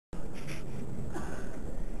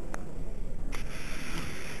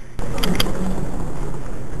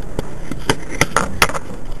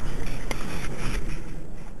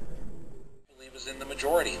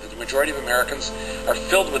majority of Americans are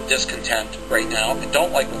filled with discontent right now and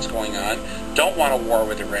don't like what's going on, don't want a war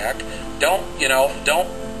with Iraq, did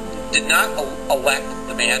not elect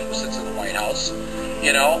the man who sits in the White House.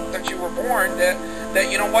 Since you were born, that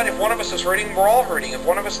you know what, if one of us is hurting, we're all hurting. If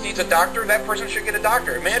one of us needs a doctor, that person should get a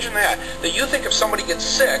doctor. Imagine that you think if somebody gets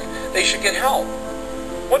sick, they should get help.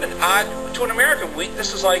 What an odd, to an American,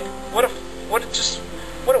 this is like, what a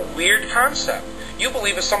weird concept. You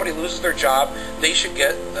believe if somebody loses their job, they should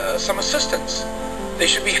get some assistance. They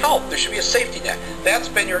should be helped. There should be a safety net. That's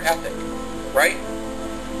been your ethic, right?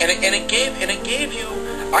 And it gave you,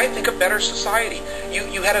 I think, a better society.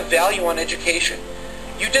 You had a value on education.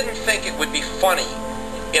 You didn't think it would be funny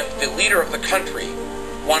if the leader of the country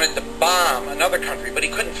wanted to bomb another country, but he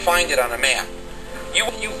couldn't find it on a map.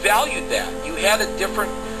 You valued that. You had a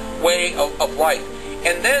different way of life.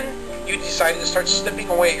 And then you decided to start snipping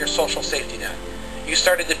away at your social safety net. You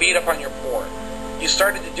started to beat up on your poor. You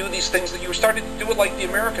started to do these things that you started to do it like the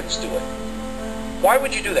Americans do it. Why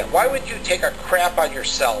would you do that? Why would you take a crap on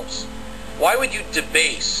yourselves? Why would you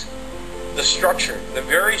debase the structure, the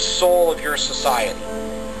very soul of your society?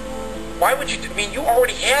 Why would you? I mean, you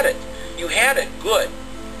already had it. You had it good.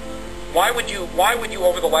 Why would you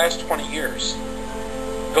over the last 20 years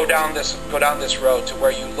go down this road to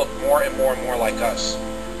where you look more and more and more like us?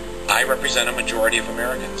 I represent a majority of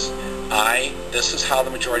Americans. This is how the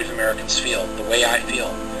majority of Americans feel, the way I feel.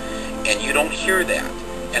 And you don't hear that.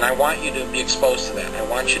 And I want you to be exposed to that. I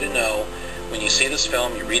want you to know, when you see this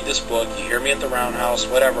film, you read this book, you hear me at the Roundhouse,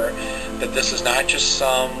 whatever, that this is not just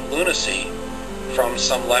some lunacy from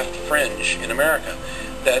some left fringe in America.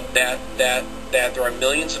 That there are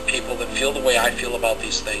millions of people that feel the way I feel about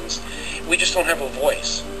these things. We just don't have a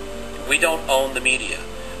voice. We don't own the media.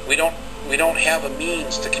 We don't have a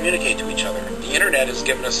means to communicate to each other. The internet has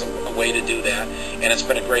given us a way to do that, and it's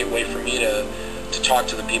been a great way for me to talk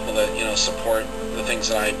to the people that support the things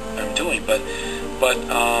that I'm doing. But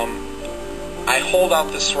I hold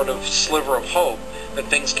out this sort of sliver of hope that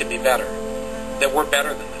things can be better, that we're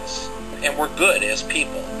better than this, and we're good as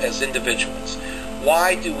people, as individuals.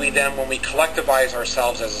 Why do we then, when we collectivize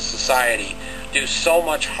ourselves as a society, do so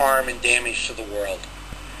much harm and damage to the world?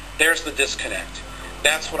 There's the disconnect.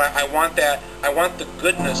 That's what I want. I want the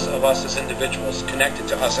goodness of us as individuals connected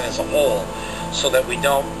to us as a whole, so that we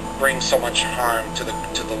don't bring so much harm to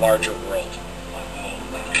the larger world.